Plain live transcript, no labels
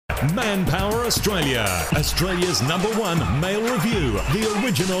Manpower Australia, Australia's #1 male review, the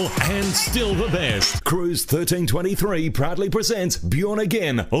original and still the best. Cruise 1323 proudly presents Bjorn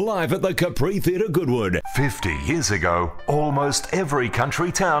Again, live at the Capri Theatre, Goodwood. 50 years ago, almost every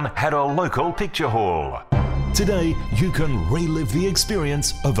country town had a local picture hall. Today, you can relive the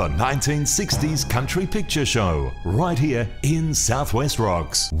experience of a 1960s country picture show right here in Southwest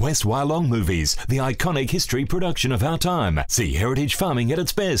Rocks. West Wyalong Movies, the iconic history production of our time. See heritage farming at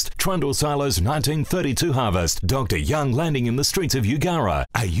its best. Trundle Silo's 1932 harvest. Dr. Young landing in the streets of Eugara.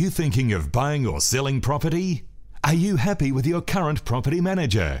 Are you thinking of buying or selling property? Are you happy with your current property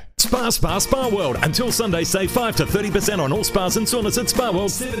manager? Spa World. Until Sunday, save 5 to 30% on all spas and saunas at Spa World.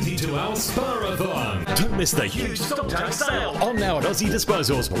 72-hour Spa-a-thon. Don't miss the huge stock-take sale. On now at Aussie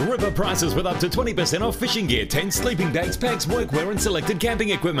Disposals. River prices with up to 20% off fishing gear, 10 sleeping bags, packs, workwear and selected camping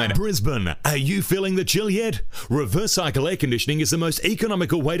equipment. Brisbane. Are you feeling the chill yet? Reverse cycle air conditioning is the most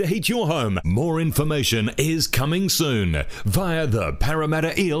economical way to heat your home. More information is coming soon via the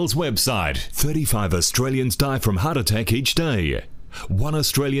Parramatta Eels website. 35 Australians die from heart attack each day. 1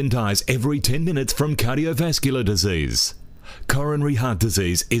 Australian dies every 10 minutes from cardiovascular disease. Coronary heart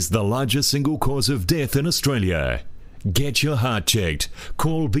disease is the largest single cause of death in Australia. Get your heart checked.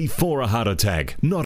 Call before a heart attack, not